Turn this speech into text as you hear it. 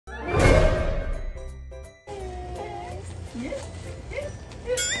Hello!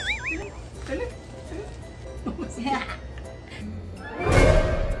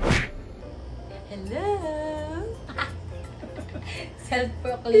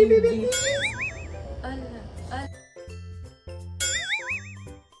 Self-proclaimed gift.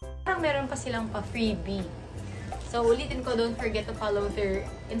 Parang meron pa silang pa-freebie. So, ulitin ko, don't forget to follow their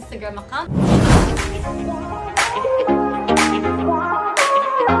Instagram account.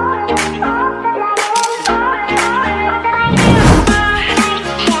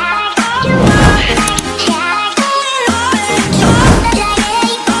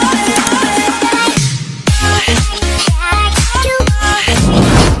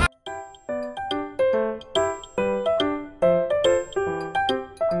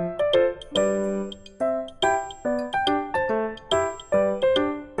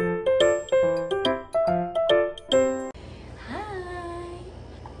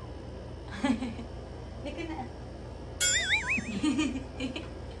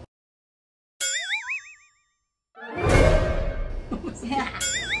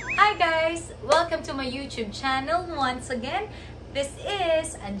 Hi guys! Welcome to my YouTube channel once again. This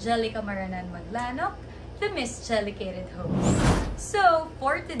is Angelica.maranan Maglanok, TheMissGelicatedHost. So,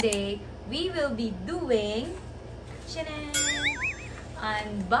 for today, we will be doing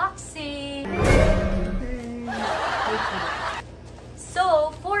unboxing. Okay.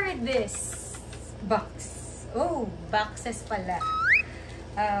 So, for this box, boxes pala.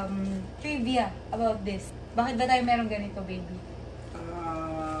 Trivia about this. Bakit ba tayo meron ganito, baby?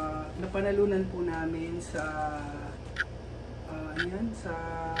 Napanalunan po namin sa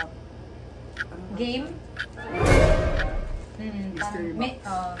game?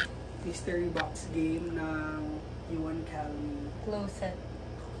 Mystery box game ng Yuan Cali Closet.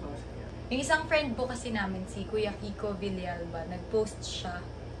 Yung isang friend po kasi namin, si Kuya Kiko Villalba, nag-post siya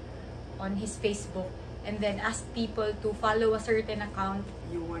on his Facebook and then asked people to follow a certain account.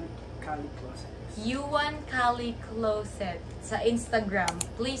 Yuan Cali Closet. Yuan Cali Closet sa Instagram.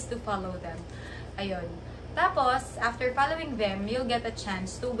 Please to follow them. Ayun. Tapos, after following them, you'll get a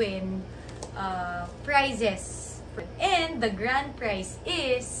chance to win prizes. And the grand prize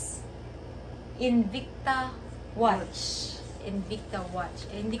is Invicta watch. Invicta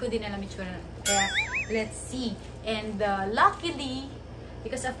watch. Hindi ko din alam itsura na. Kaya, let's see. And luckily,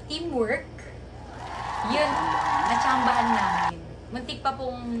 because of teamwork, yun, natsambahan namin. Muntik pa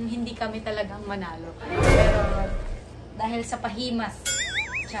pong hindi kami talagang manalo. Pero, dahil sa pahimas,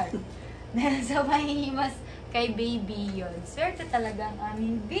 dahil sa pahimas kay baby yun. Swerte talagang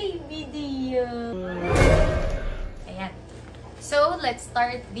aming baby deal. Ayan. So, let's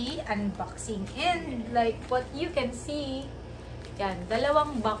start the unboxing. And, like what you can see, yan,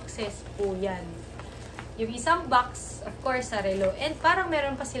 dalawang boxes po yan. Yung isang box, of course, sa relo. And parang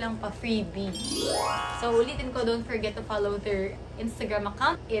meron pa silang pa-freebie. So, ulitin ko, don't forget to follow their Instagram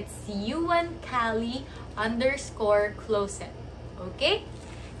account. It's yuancali_closet. Okay?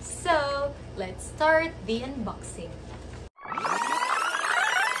 So, let's start the unboxing.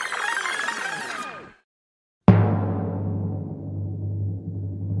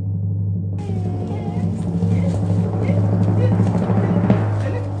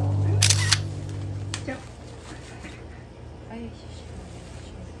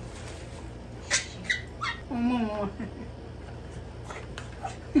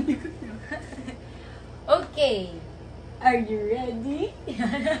 Okay, are you ready?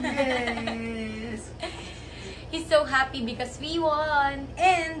 Yes! He's so happy because we won!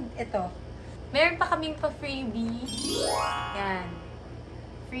 And, ito, meron pa kaming pa-freebie. Yan.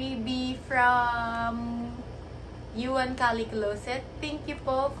 Freebie from Yuan Cali Closet. Thank you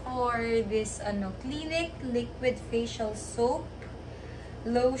po for this Clinique liquid facial soap,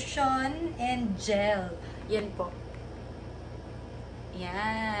 lotion, and gel. Yan po.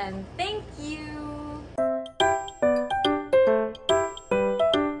 Yan. Thank you!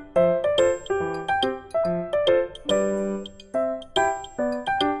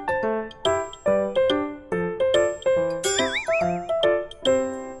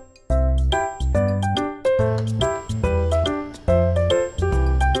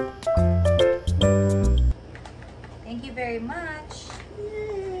 Thank you very much.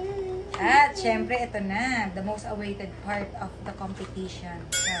 At syempre, ito na, the most awaited part of the competition.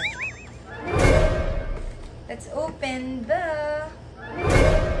 Let's open the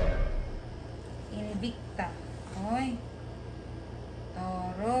Invicta. Oy.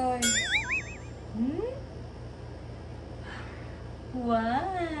 Toroy.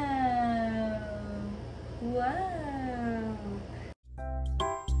 Wow. Wow.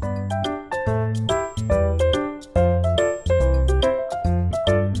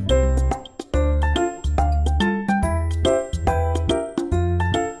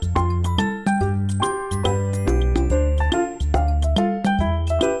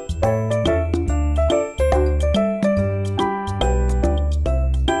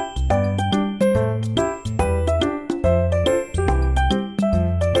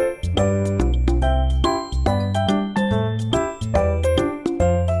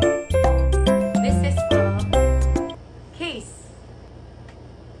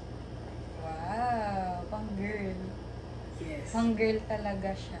 Pang girl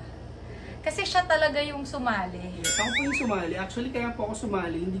talaga siya. Kasi siya talaga yung sumali. Yes, ako po yung sumali. Actually, kaya po ako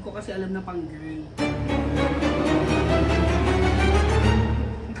sumali. Hindi ko kasi alam na pang girl.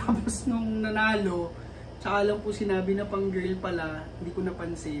 Tapos nung nanalo, tsaka lang po sinabi na pang girl pala, hindi ko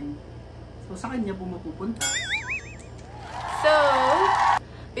napansin. So, sa kanya po mapupunta. So,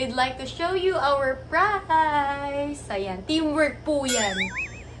 we'd like to show you our prize. Ayan, teamwork po yan.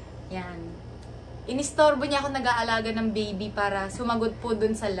 Yan. Inistorbo niya ako nag-aalaga ng baby para sumagot po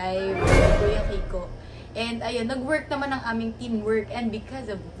dun sa live, Kuya Kiko. And ayun, nag-work naman ang aming teamwork. And because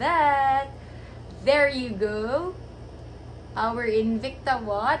of that, there you go. Our Invicta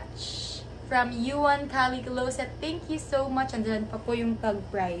watch from TheMissGelicatedHost Set. Thank you so much. Andyan pa po yung tag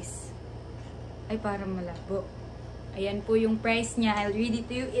price. Ay, parang malabo. Ayan po yung price niya. I'll read it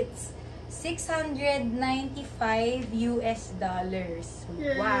to you. It's $695 US.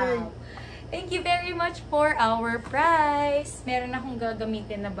 Yay! Wow! Thank you very much for our prize. Meron akong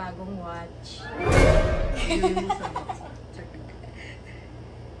gagamitin na bagong watch.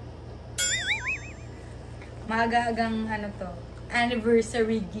 Maaga-agang ano to,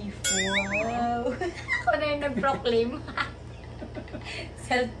 anniversary gift. Wow! Ako na yung nag-proclaim.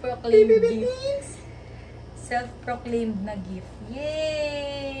 Self-proclaimed gift. Self-proclaimed na gift.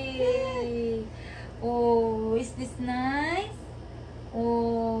 Yay! Oh, is this nice?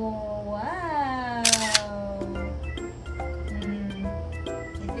 Oh, wow!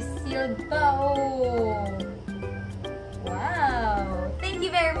 It is sealed pa, oh! Wow! Thank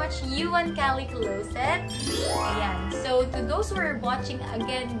you very much, TheMissGelicatedHost Set. Ayan. So, to those who are watching,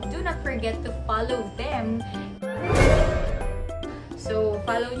 again, do not forget to follow them. So,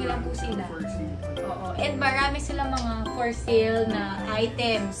 follow nyo lang po sila. Oo. And marami silang mga for sale na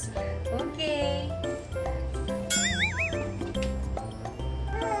items. Okay.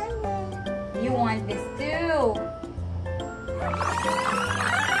 You want this too.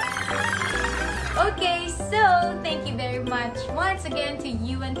 Okay, so thank you very much once again to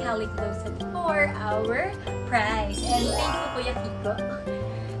TheMissGelicatedHost Set for our prize. And thank you, Kuya Kiko.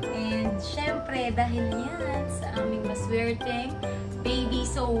 And syempre, dahil yan sa aming maswerteng baby.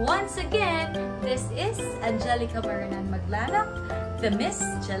 So once again, this is Angelica.maranan maglalak, the Miss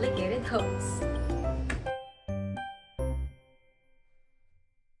Gelicated Host.